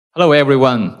Hello,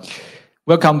 everyone.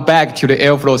 Welcome back to the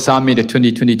Airflow Summit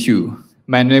 2022.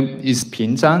 My name is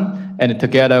Ping Zhang, and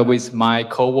together with my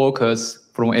co-workers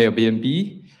from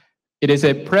Airbnb, it is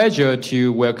a pleasure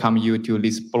to welcome you to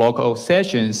this block of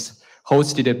sessions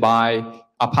hosted by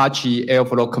Apache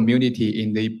Airflow community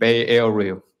in the Bay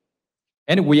Area.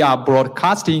 And we are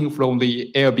broadcasting from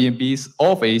the Airbnb's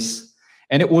office,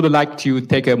 and would like to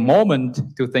take a moment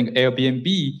to thank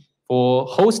Airbnb for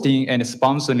hosting and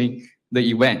sponsoring the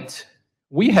event.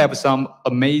 We have some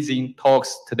amazing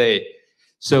talks today,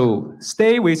 so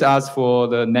stay with us for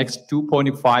the next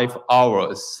 2.5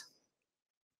 hours.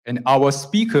 And our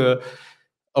speaker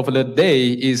of the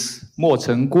day is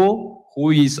Mocheng Guo,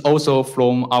 who is also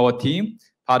from our team,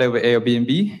 part of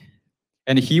Airbnb.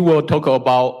 And he will talk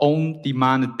about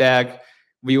on-demand DAG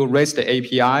view REST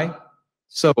API.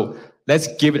 So let's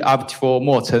give it up for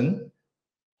Mocheng.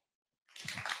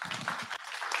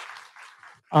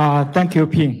 Thank you,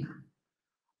 Ping.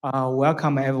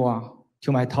 Welcome everyone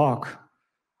to my talk.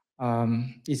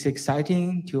 It's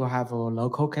exciting to have a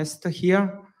local guest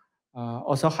here.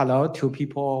 Also, hello to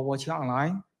people watching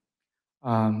online.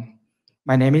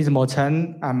 My name is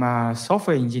Mocheng. I'm a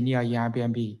software engineer in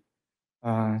Airbnb.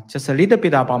 Just a little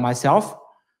bit about myself.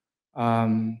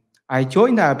 I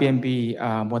joined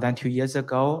Airbnb more than 2 years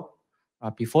ago.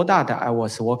 Before that, I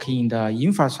was working in the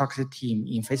infrastructure team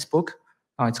in Facebook.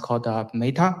 Now it's called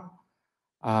Meta.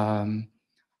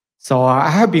 So I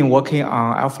have been working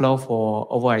on Airflow for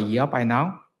over a year by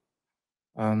now.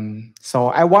 So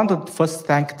I want to first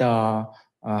thank the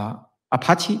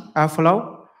Apache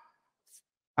Airflow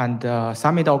and the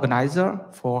summit organizer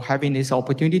for having this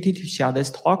opportunity to share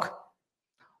this talk.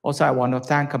 Also, I want to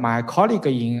thank my colleague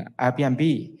in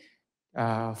Airbnb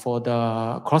for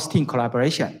the cross-team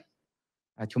collaboration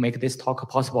to make this talk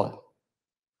possible.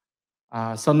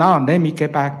 So now let me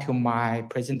get back to my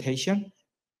presentation.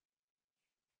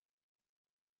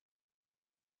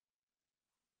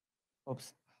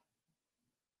 Oops.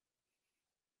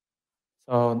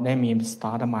 So let me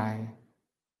start my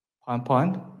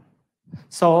PowerPoint.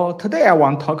 So today I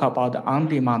want to talk about the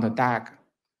on-demand DAG.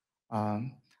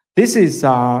 This is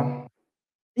a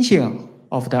definition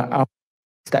of the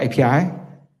API,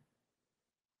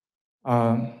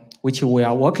 which we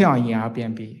are working on in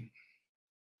Airbnb.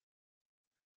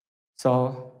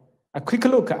 So a quick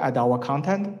look at our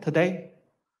content today.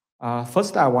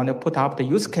 First, I want to put up the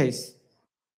use case,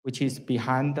 which is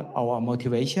behind our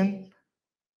motivation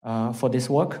for this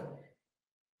work.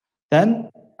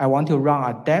 Then I want to run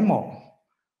a demo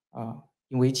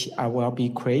in which I will be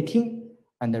creating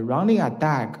and running a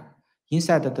DAG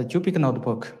inside the Jupyter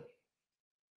notebook.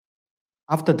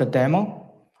 After the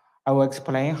demo, I will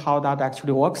explain how that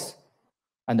actually works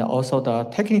and also the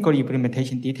technical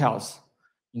implementation details,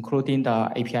 including the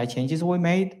API changes we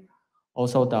made,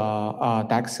 also the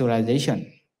DAG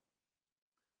serialization.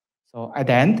 So at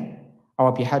the end, I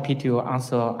will be happy to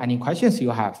answer any questions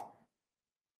you have.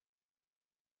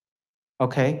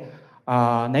 Okay,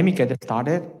 let me get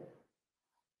started.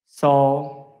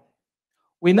 So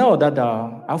we know that the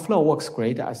Airflow works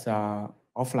great as an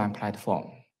offline platform.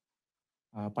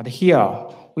 But here,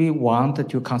 we want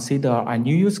to consider a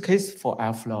new use case for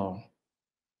Airflow.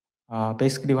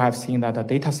 Basically, we have seen that the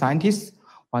data scientists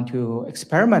want to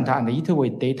experiment and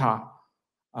iterate data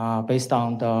based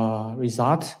on the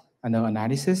result and the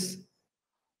analysis.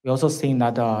 We also seen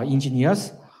that the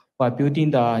engineers who are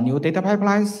building the new data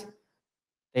pipelines,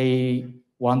 they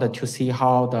wanted to see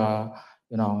how the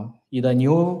either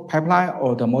new pipeline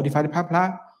or the modified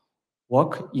pipeline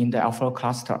work in the Airflow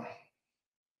cluster.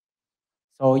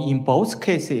 So in both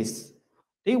cases,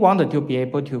 they wanted to be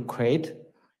able to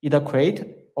either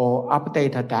create or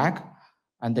update a DAG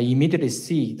and immediately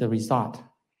see the result.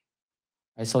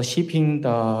 And so shipping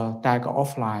the DAG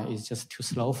offline is just too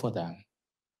slow for them.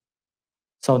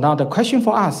 So now the question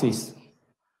for us is,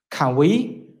 can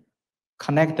we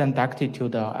connect them directly to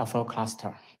the Airflow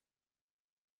cluster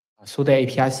through the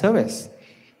API service?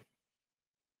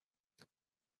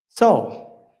 So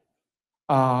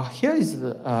here is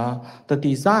the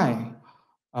design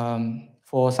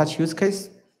for such use case.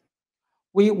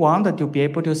 We want to be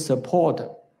able to support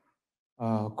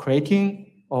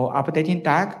creating or updating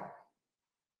DAG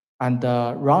and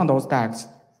run those DAGs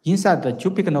inside the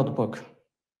Jupyter notebook,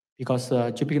 because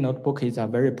Jupyter notebook is a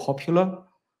very popular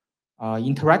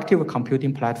interactive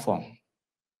computing platform.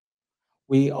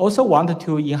 We also wanted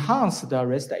to enhance the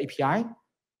REST API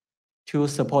to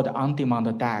support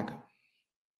on-demand DAG.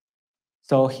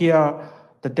 So here,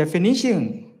 the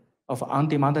definition of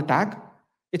on-demand DAG,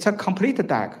 it's a complete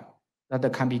DAG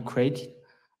that can be created,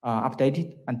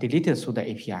 updated, and deleted through the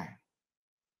API.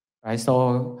 right?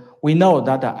 So we know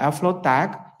that the Airflow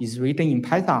DAG is written in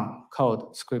Python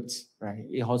code scripts, right?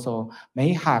 It also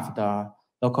may have the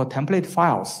local template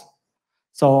files.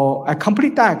 So a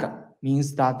complete DAG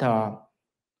means that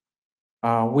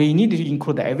we need to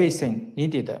include everything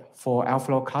needed for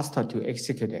Airflow cluster to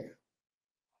execute it.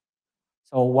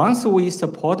 So once we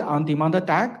support on-demand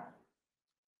DAG,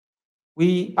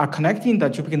 we are connecting the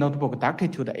Jupyter Notebook directly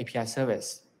to the API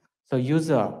service. So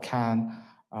user can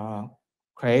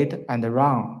create and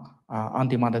run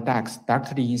on-demand DAGs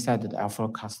directly inside the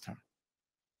Airflow cluster.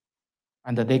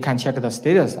 And they can check the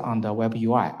status on the web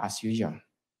UI as usual.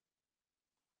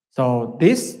 So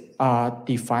this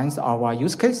defines our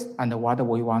use case and what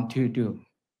we want to do.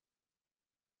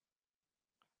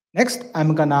 Next,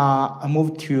 I'm gonna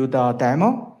move to the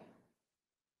demo.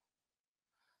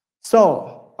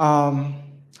 So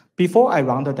before I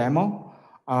run the demo,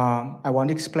 I want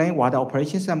to explain what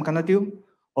operations I'm gonna do.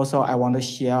 Also, I want to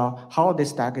share how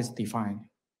this DAG is defined.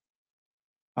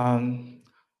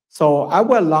 So I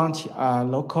will launch a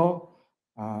local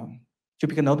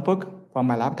Jupyter Notebook from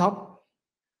my laptop.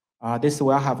 This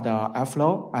will have the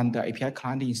Airflow and the API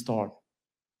client installed.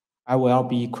 I will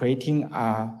be creating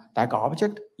a DAG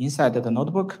object inside the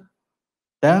notebook.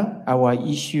 Then I will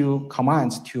issue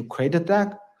commands to create the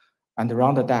DAG and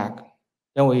run the DAG.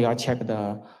 Then we will check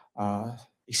the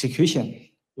execution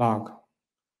log.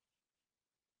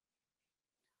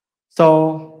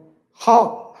 So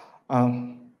how,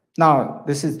 now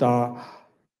this is the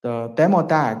demo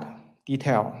DAG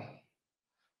detail.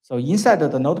 So inside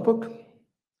the notebook,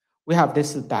 we have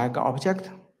this DAG object,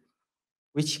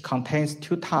 which contains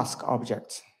two task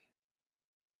objects.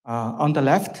 On the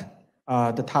left,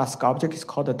 the task object is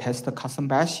called the test custom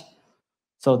bash.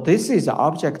 So this is an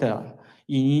object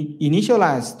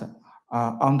initialized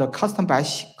on the custom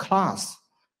bash class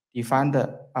defined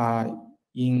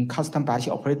in custom bash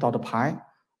operator.py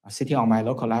sitting on my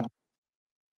local laptop.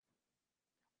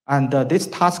 And this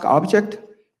task object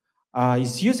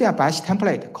is using a bash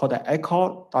template called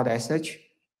echo.sh.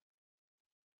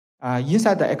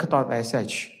 Inside the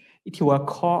echo.sh, it will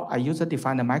call a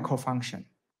user-defined micro function.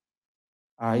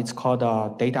 It's called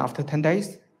data after 10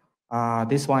 days.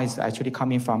 This one is actually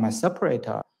coming from a separate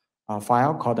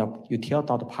file called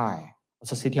util.py,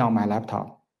 also sitting on my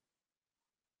laptop.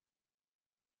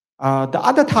 The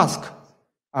other task,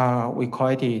 we call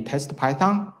it a test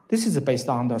Python. This is based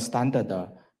on the standard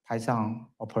Python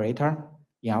operator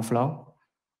in Airflow.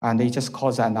 And it just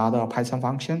calls another Python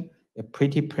function. It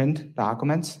pretty print the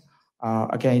arguments.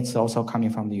 Again, it's also coming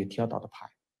from the util.py.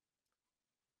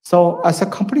 So as a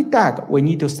complete DAG, we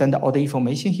need to send all the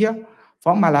information here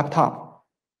from my laptop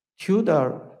to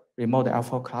the remote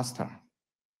Airflow cluster.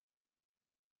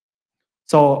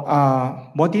 So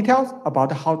more details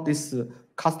about how this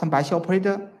custom bash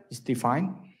operator is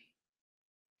defined.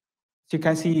 So you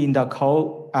can see in the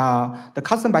code, the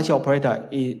custom bash operator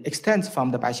extends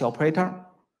from the bash operator.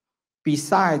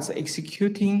 Besides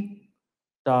executing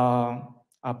the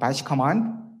bash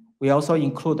command, we also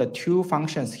include the two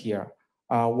functions here.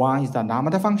 One is the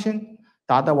lambda function.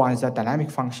 The other one is a dynamic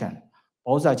function.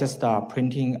 Both are just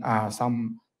printing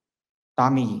some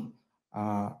dummy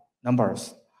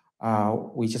numbers.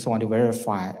 We just want to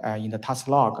verify in the task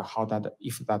log how that,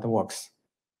 if that works.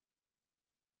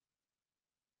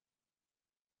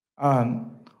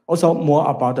 Also more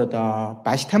about the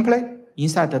bash template.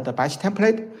 Inside the bash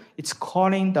template, it's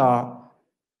calling the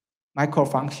micro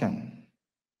function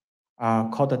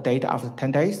called the data after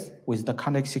 10 days with the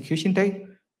current execution date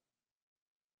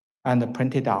and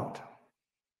print it out.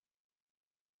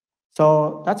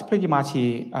 So that's pretty much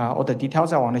all the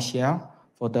details I want to share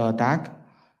for the DAG.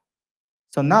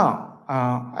 So now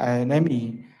let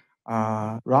me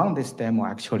run this demo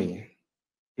actually,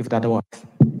 if that works.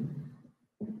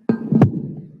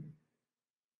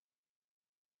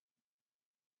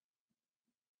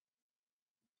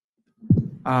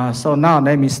 So now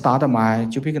let me start my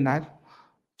Jupyter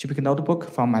Notebook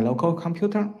from my local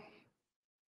computer.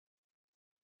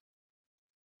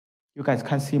 You guys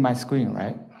can see my screen,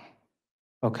 right?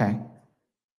 Okay.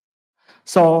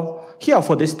 So here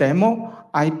for this demo,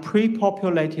 I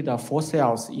pre-populated 4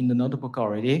 cells in the notebook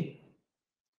already.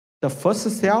 The first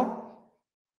cell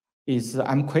is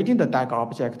I'm creating the DAG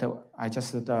object I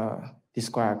just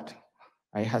described.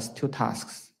 It has 2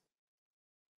 tasks.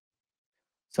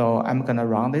 So I'm gonna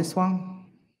run this one.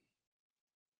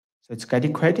 So it's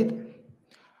getting created.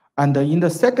 And in the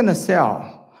second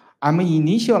cell, I'm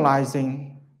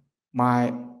initializing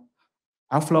my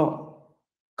Airflow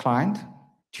client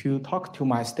to talk to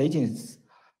my staging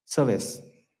service.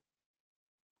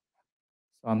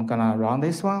 So I'm gonna run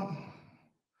this one.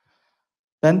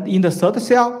 Then in the third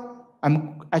cell,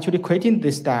 I'm actually creating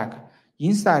this DAG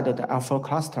inside the Airflow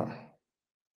cluster.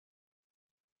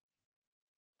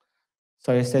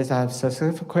 So it says I have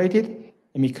successfully created.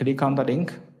 Let me click on the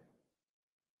link.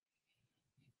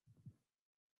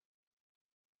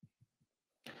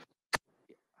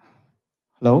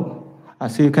 Hello?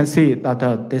 So you can see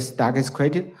that this DAG is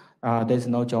created. There's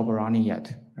no job running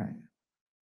yet. Right?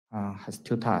 Has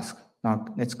 2 tasks. Now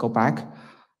let's go back.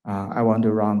 I want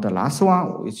to run the last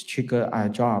one, which trigger a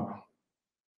job.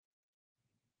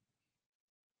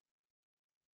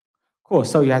 Cool.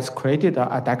 So you have created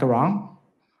a DAG run.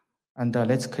 And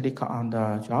let's click on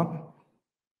the job.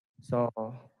 So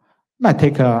it might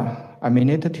take a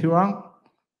minute to run. So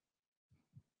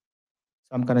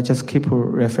I'm going to just keep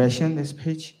refreshing this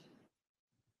page.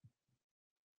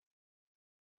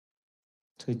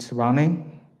 So it's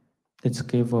running. Let's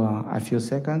give a few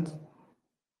seconds.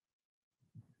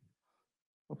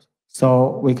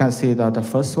 So we can see that the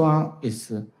first one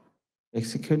is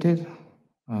executed.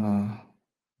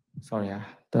 Sorry,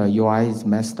 the UI is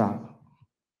messed up.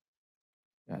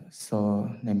 Yeah, so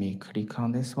let me click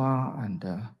on this one and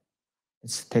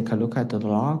let's take a look at the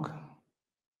log.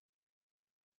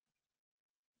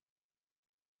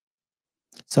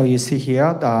 So you see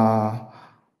here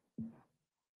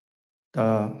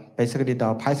basically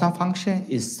the Python function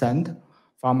is sent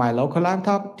from my local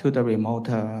laptop to the remote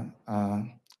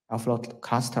Airflow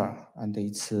cluster, and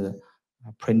it's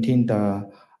printing the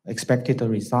expected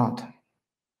result.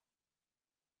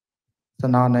 So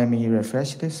now let me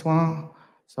refresh this one.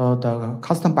 So the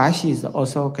custom bash is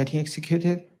also getting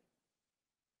executed.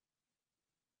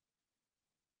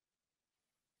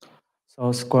 So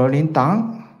scrolling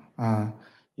down,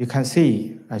 you can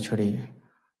see actually,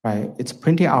 right? It's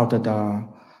printing out the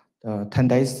 10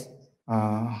 days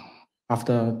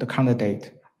after the current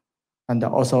date. And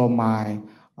also my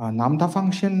lambda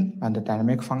function and the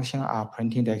dynamic function are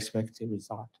printing the expected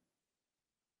result.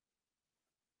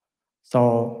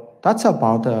 So that's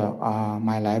about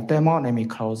my live demo. Let me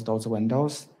close those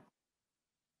windows.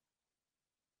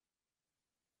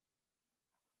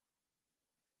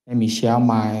 Let me share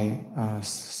my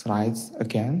slides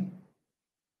again.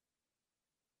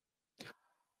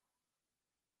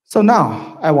 So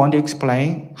now I want to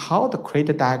explain how the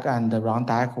create DAG and the run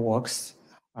DAG works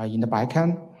in the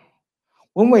backend.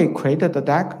 When we create the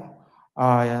DAG,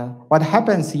 what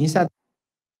happens inside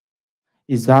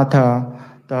is that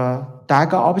the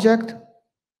DAG object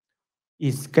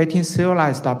is getting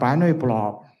serialized a binary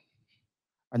blob.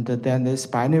 And then this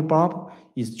binary blob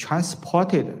is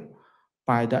transported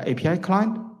by the API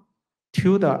client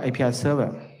to the API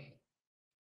server.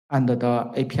 And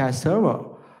the API server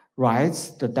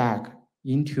writes the DAG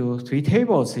into 3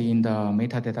 tables in the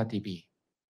metadata DB.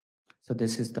 So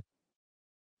this is the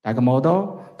DAG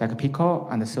model, DAG pickle,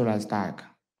 and the serialized DAG.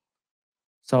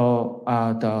 So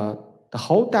the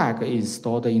whole DAG is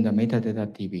stored in the metadata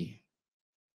DB.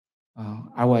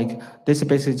 This is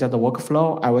basically just the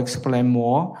workflow. I will explain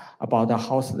more about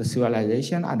how the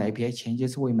serialization and the API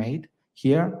changes we made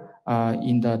here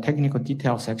in the technical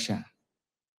detail section.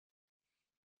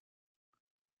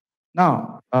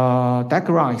 Now, DAG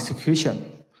run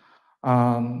execution.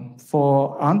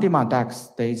 For on-demand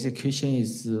DAGs, the execution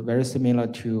is very similar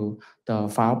to the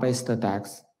file-based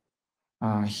DAGs.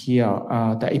 Here,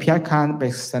 the API can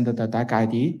basically send the DAG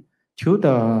ID to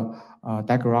the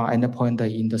DAG run endpoint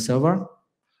in the server,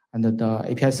 and the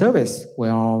API service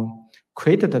will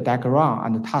create the DAG run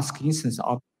and the task instance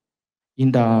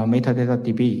in the metadata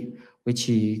DB, which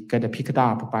get picked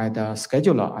up by the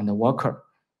scheduler and the worker.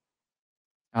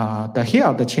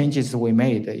 Here, the changes we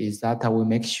made is that we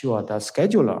make sure the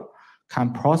scheduler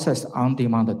can process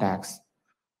on-demand DAGs,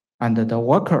 and the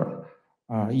worker,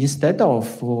 instead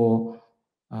of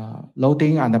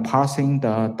loading and parsing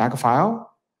the DAG file,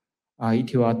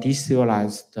 it will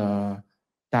deserialize the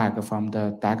DAG from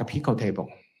the DAG pickle table.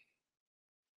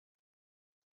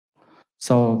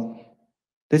 So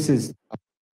this is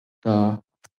the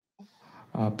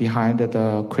behind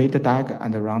the create DAG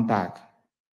and the run DAG.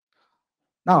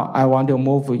 Now I want to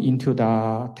move into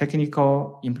the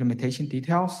technical implementation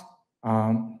details.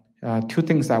 2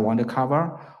 things I want to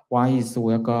cover. One is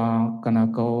we're gonna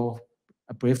go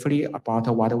briefly about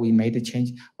what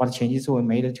changes we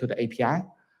made to the API.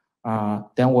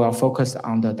 Then we'll focus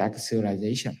on the DAG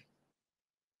serialization.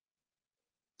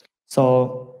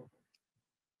 So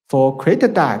for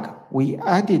create DAG, we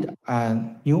added a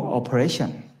new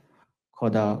operation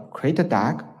called create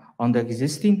DAG on the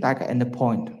existing DAG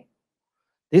endpoint.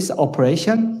 This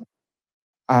operation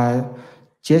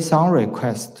JSON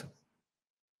request.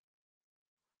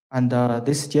 And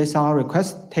this JSON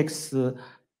request takes the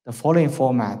following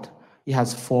format. It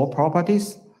has 4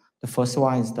 properties. The first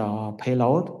one is the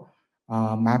payload,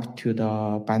 mapped to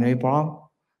the binary block,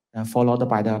 and followed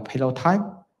by the payload type.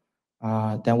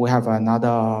 Then we have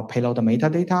another payload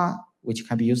metadata, which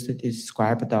can be used to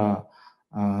describe the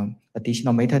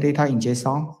additional metadata in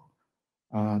JSON.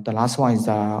 The last one is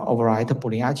the override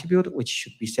Boolean attribute, which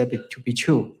should be set to be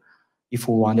true if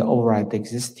we want to override the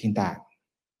existing DAG.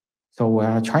 So we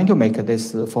are trying to make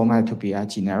this format to be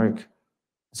generic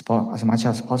as much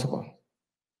as possible.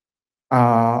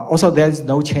 Also, there's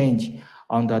no change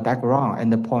on the DAG run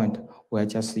endpoint. We'll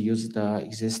just use the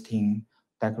existing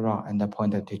DAG run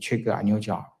endpoint to trigger a new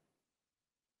job.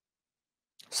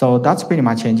 So that's pretty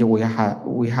much change we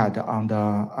had on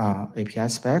the API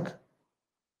spec.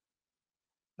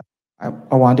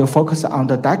 I want to focus on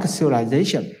the DAG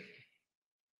serialization.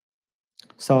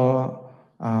 So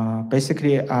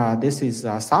basically, this is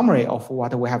a summary of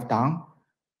what we have done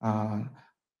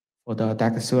for the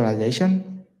DAG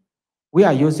serialization. We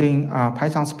are using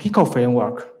Python's Pico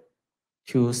framework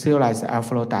to serialize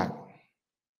Airflow DAG.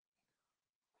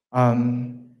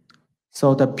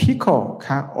 So the Pico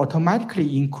can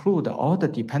automatically include all the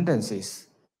dependencies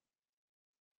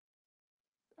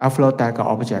Airflow DAG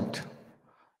object,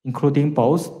 including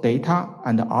both data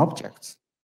and objects.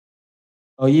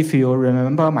 So if you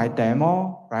remember my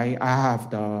demo, right, I have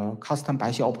the custom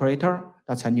bash operator.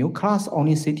 That's a new class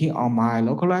only sitting on my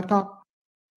local laptop.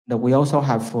 And we also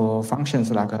have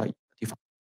functions like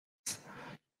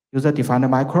user-defined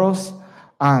macros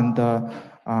and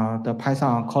the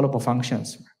Python callable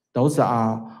functions. Those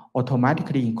are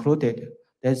automatically included.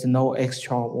 There's no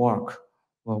extra work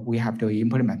we have to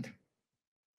implement.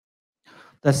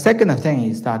 The second thing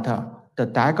is that the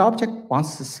DAG object,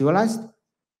 once serialized,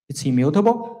 it's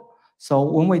immutable. So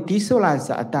when we deserialize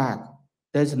a DAG,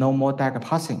 there's no more DAG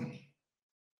passing.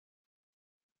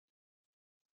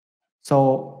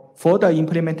 So for the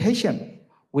implementation,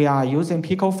 we are using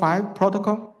Pico 5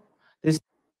 protocol. This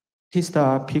is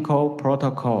the Pico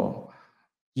protocol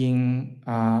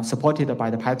supported by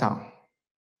the Python.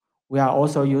 We are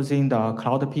also using the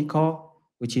Cloud Pico,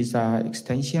 which is an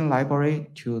extension library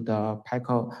to the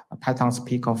Python's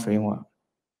Pico framework.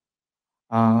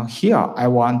 Here, I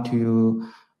want to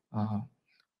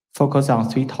focus on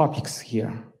 3 topics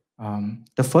here.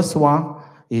 The first one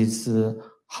is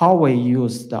how we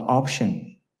use the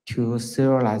option to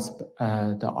serialize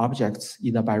the objects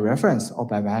either by reference or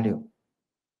by value.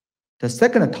 The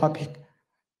second topic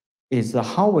is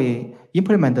how we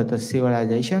implement the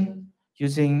serialization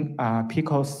using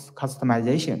Pico's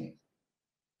customization.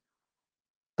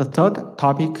 The third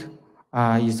topic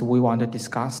is we want to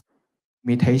discuss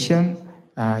mutation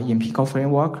in Pico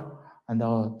framework and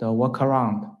the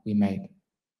workaround we made.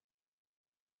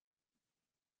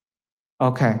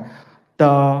 Okay,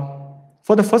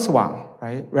 for the first one,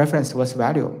 right, reference versus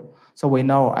value. So we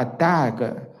know a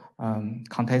DAG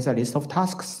contains a list of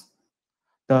tasks.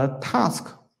 The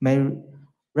task may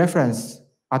reference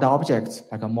other objects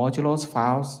like modules,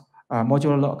 files,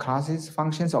 modular classes,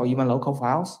 functions, or even local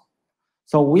files.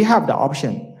 So we have the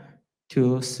option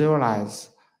to serialize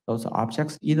those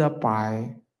objects either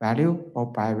by value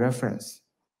or by reference.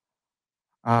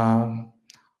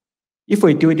 If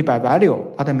we do it by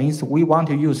value, that means we want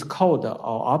to use code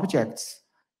or objects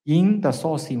in the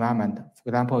source environment. For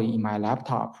example, in my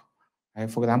laptop, right?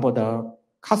 For example, the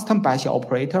custom bash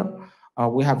operator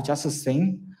we have just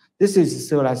seen. This is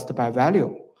serialized by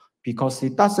value because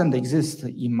it doesn't exist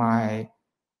in my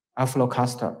Airflow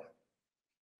cluster.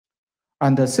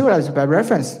 And the serialized by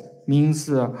reference means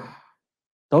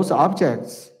those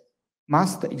objects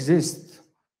must exist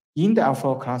in the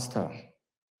Airflow cluster.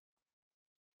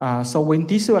 So when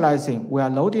deserializing, we are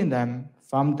loading them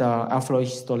from the Airflow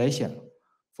installation.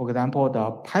 For example, the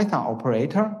Python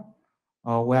operator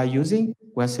we are using,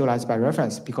 we are serialized by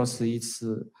reference because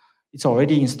it's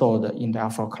already installed in the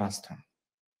Airflow cluster.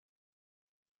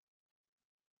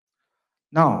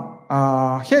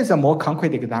 Now, here's a more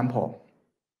concrete example.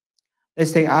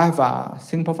 Let's say I have a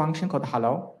simple function called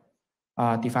hello,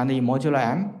 defined in modulo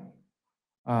m.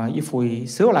 If we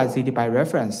serialize it by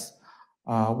reference,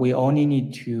 we only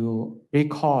need to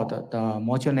record the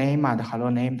module name and hello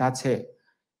name, that's it.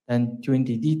 And during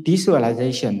the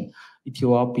deserialization, it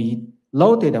will be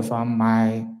loaded from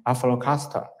my Airflow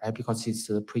cluster, right, because it's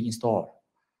pre-installed.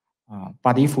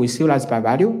 But if we serialize by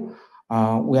value,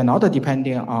 we are not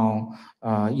depending on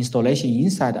installation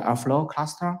inside the Airflow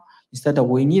cluster. Instead,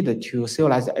 we need to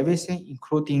serialize everything,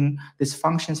 including this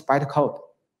function's bytecode.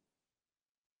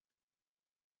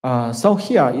 So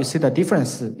here you see the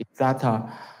difference is that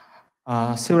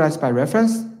serialized by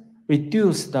reference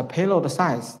reduce the payload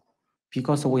size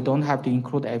because we don't have to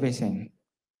include everything.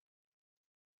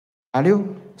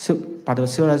 value. So, but the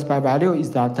serialized by value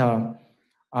is that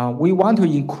we want to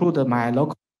include my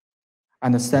local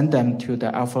and send them to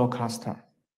the Airflow cluster.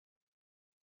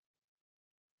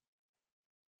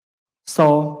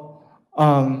 So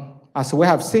as we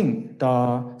have seen, the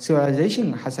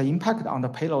serialization has an impact on the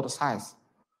payload size.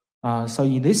 So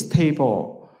in this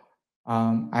table,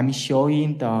 I'm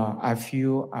showing a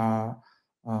few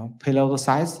payload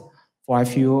size for a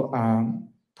few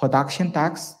production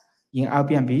DAGs in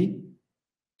Airbnb.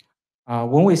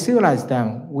 When we serialize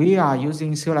them, we are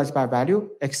using serialized by value,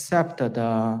 except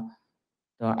the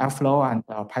Airflow and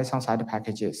the Python side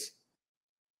packages.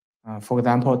 For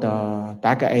example, the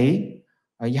DAG A,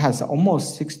 it has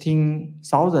almost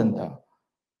 16,000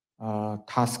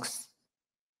 tasks.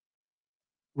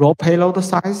 Raw payload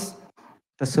size,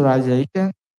 the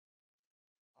serialization,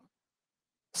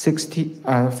 15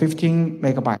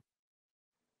 megabytes,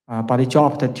 but it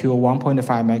dropped to 1.5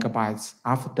 megabytes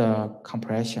after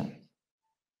compression.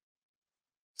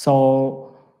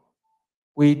 So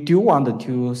we do want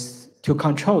to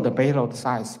control the payload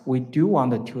size. We do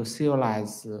want to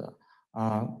serialize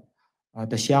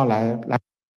the shell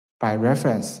by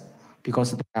reference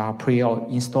because they are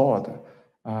pre-installed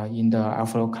in the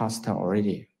Airflow cluster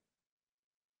already.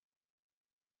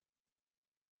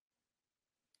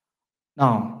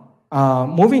 Now,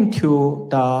 moving to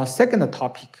the second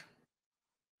topic,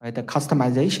 right, the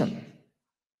customization.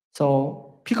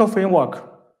 So Pico framework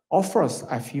offers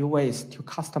a few ways to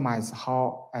customize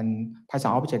how a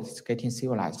Python object is getting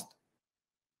serialized.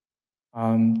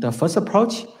 The first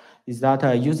approach is that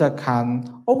a user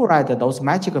can override those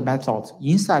magic methods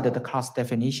inside the class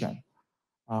definition,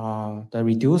 the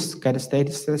reduce, get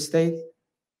state, set state.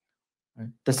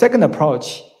 The second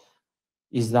approach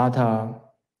is that,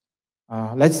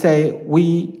 let's say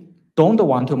we don't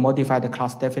want to modify the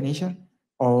class definition,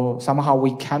 or somehow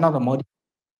we cannot modify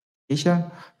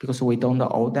because we don't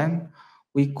own them.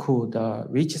 We could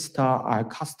register a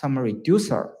custom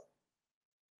reducer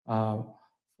per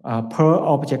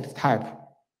object type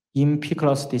in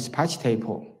Pico's dispatch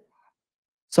table.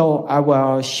 So I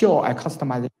will show a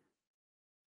customization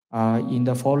in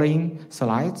the following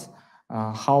slides,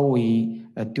 how we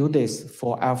do this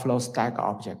for Airflow stack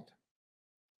object.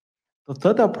 The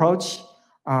third approach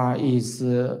is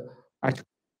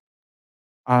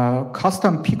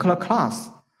custom Pico class.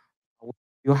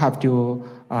 You have to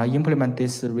implement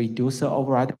this reducer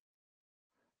override.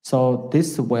 So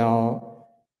this will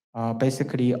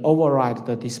basically override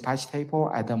the dispatch table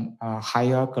at a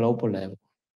higher global level.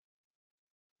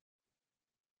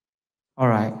 All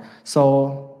right,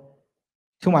 so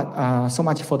so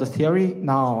much for the theory.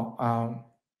 Now,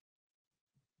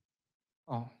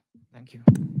 oh, thank you.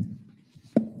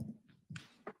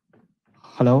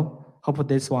 Hello, hope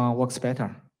this one works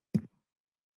better.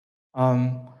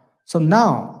 So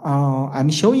now I'm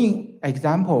showing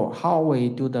example how we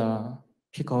do the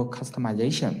Pico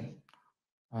customization.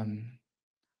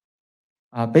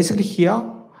 Basically here,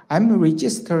 I'm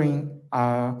registering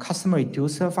a custom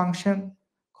reducer function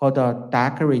called a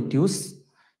DAG reduce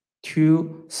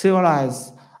to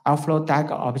serialize Airflow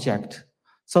DAG object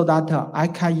so that I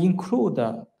can include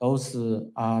those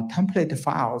template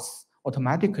files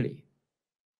automatically.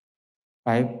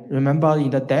 Right? Remember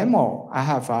in the demo, I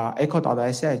have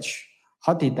echo.sh.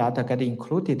 How did that get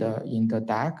included in the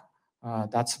DAG?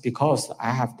 That's because I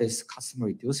have this custom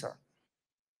reducer.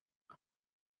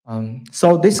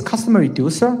 So this custom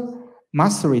reducer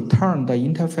must return the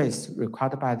interface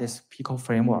required by this Pico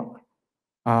framework.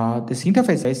 This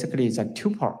interface basically is a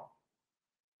tuple.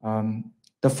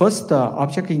 The first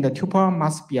object in the tuple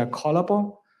must be a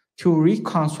callable to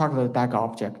reconstruct the DAG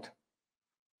object.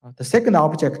 The second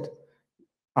object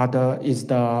is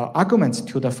the arguments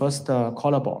to the first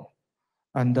callable.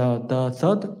 And the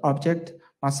third object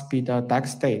must be the DAG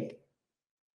state.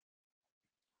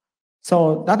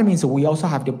 So that means we also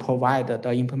have to provide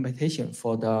the implementation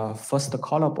for the first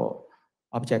callable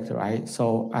object, right?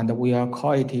 So, and we are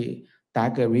call it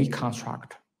DAG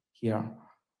reconstruct here.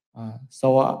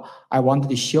 So I wanted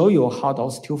to show you how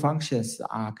those two functions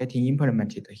are getting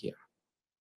implemented here.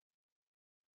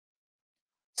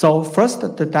 So first,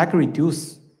 the DAG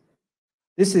reduce.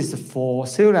 This is for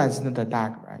serializing the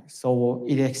DAG, right? So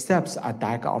it accepts a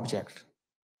DAG object.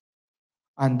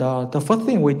 And the first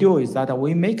thing we do is that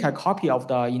we make a copy of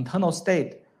the internal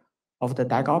state of the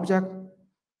DAG object.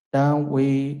 Then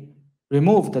we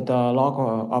remove the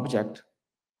log object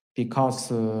because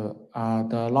the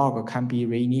log can be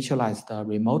reinitialized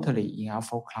remotely in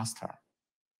Airflow cluster.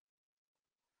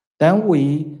 Then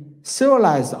we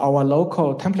serialize our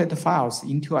local template files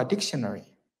into a dictionary.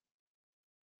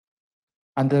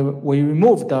 And we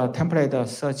remove the template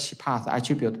search path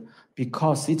attribute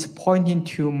because it's pointing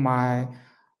to my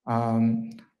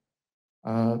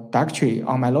directory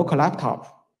on my local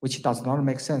laptop, which does not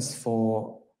make sense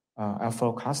for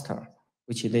Airflow cluster,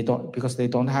 which they don't, because they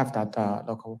don't have that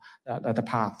local the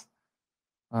path.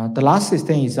 The last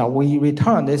thing is that we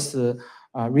return this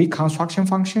reconstruction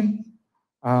function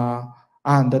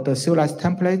and the serialized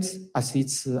templates as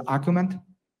its argument,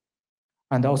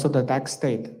 and also the DAG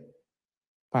state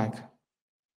back.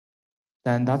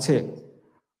 Then that's it.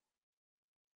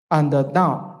 And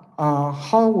now,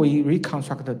 how we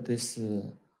reconstructed this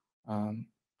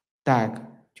DAG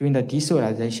during the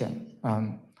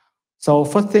deserialization. So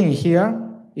first thing here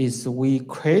is we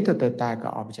created the DAG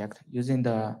object using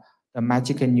the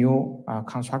magic new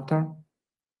constructor.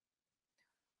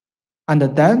 And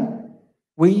then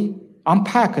we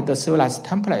unpack the serialized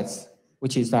templates,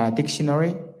 which is a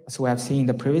dictionary, as we have seen in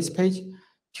the previous page,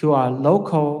 to a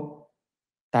local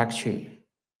directory.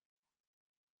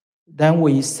 Then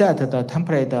we set the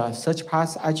template search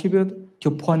path attribute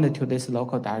to point to this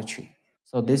local directory.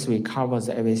 So this recovers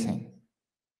everything.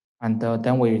 And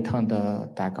then we return the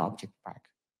DAG object back.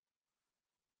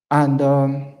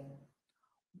 And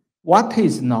what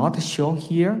is not shown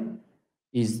here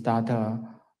is that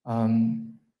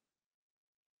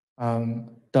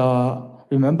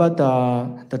remember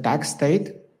the DAG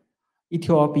state, it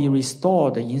will be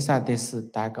restored inside this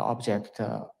DAG object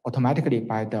automatically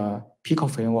by the Pico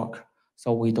framework.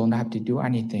 So we don't have to do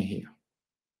anything here.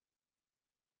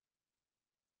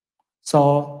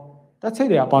 So that's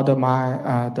it about the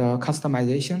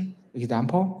customization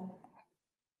example.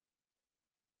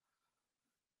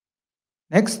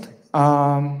 Next,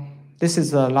 this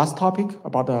is the last topic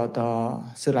about the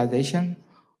serialization.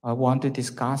 I want to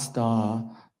discuss the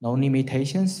no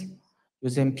limitations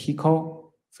using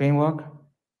Pico framework.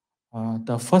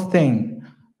 The first thing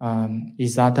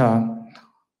is that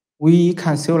we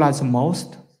can serialize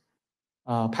most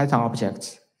Python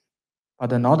objects,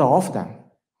 but not all of them.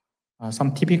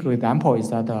 Some typical example is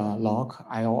that log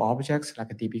IO objects like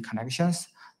DB connections,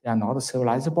 they are not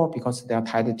serializable because they are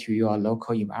tied to your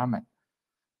local environment.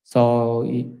 So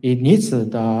it needs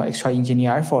the extra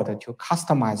engineer effort to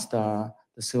customize the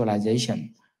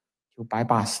serialization to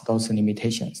bypass those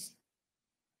limitations.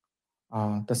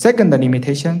 The second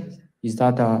limitation is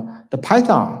that the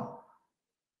Python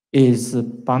is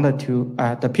bounded to,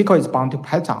 the Pico is bound to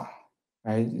Python,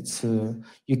 right? It's,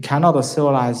 you cannot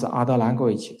serialize other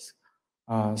languages.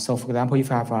 So for example, if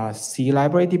you have a C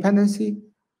library dependency,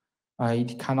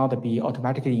 it cannot be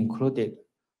automatically included.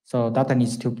 So that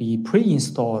needs to be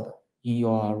pre-installed in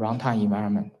your runtime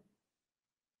environment.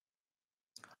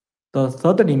 The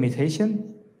third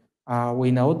limitation,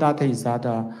 we know that is that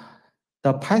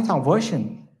the Python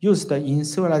version used in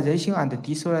serialization and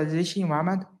deserialization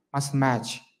environment must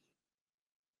match.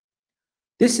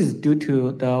 This is due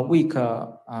to the weak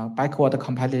backward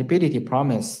compatibility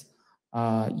promise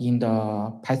in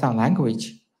the Python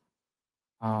language.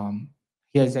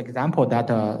 Here's an example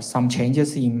that some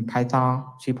changes in Python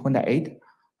 3.8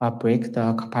 break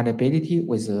the compatibility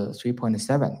with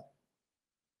 3.7.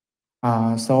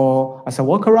 So as a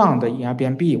workaround in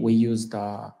Airbnb, we use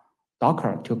the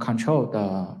Docker to control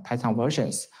the Python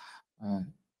versions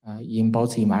in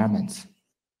both environments.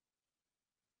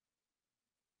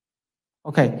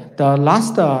 Okay, the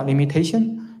last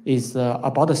limitation is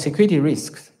about the security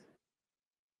risks.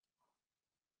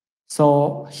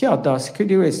 So here the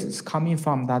security risk is coming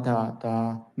from that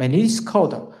the malicious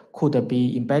code could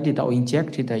be embedded or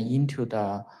injected into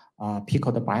the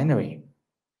Pico binary.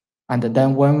 And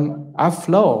then when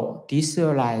Airflow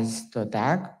deserialized the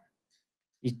DAG,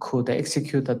 it could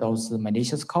execute those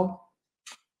malicious code.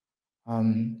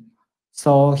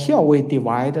 So here we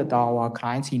divided our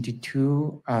clients into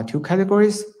two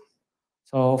categories.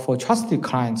 So for trusted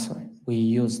clients, we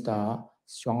use the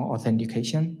strong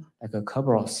authentication like a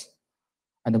Kerberos.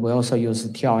 And we also use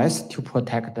TLS to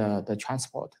protect the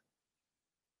transport.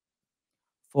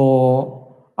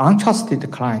 For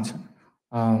untrusted clients,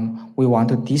 we want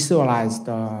to deserialize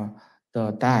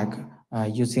the DAG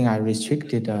using a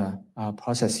restricted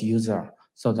process user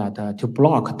so that to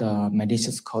block the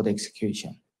malicious code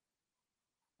execution.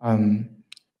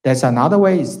 There's another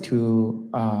way is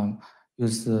to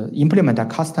implement a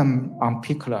custom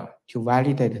unpickler to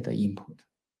validate the input.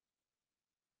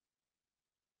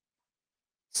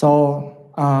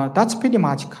 So that's pretty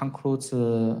much concludes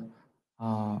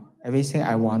everything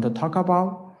I want to talk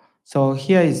about. So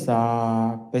here is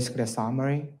basically a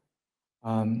summary.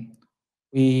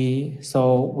 We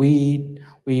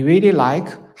really like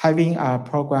having a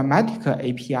programmatic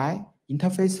API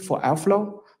interface for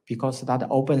Airflow because that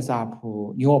opens up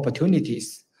new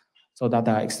opportunities so that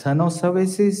the external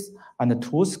services and the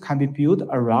tools can be built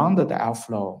around the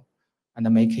Airflow and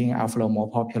making Airflow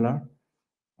more popular.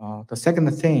 The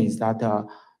second thing is that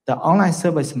the online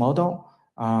service model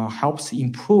helps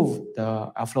improve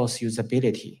the Airflow's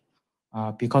usability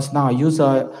because now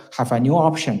users have a new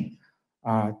option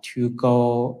to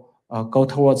go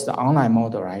towards the online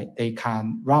model, right? They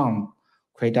can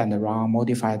create and run,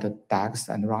 modify the DAGs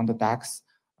and run the DAGs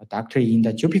directly in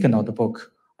the Jupyter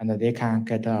notebook, and they can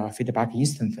get feedback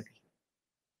instantly.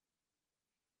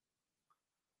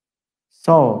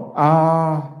 So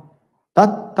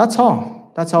that's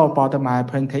all. That's all about my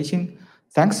presentation.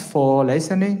 Thanks for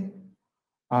listening.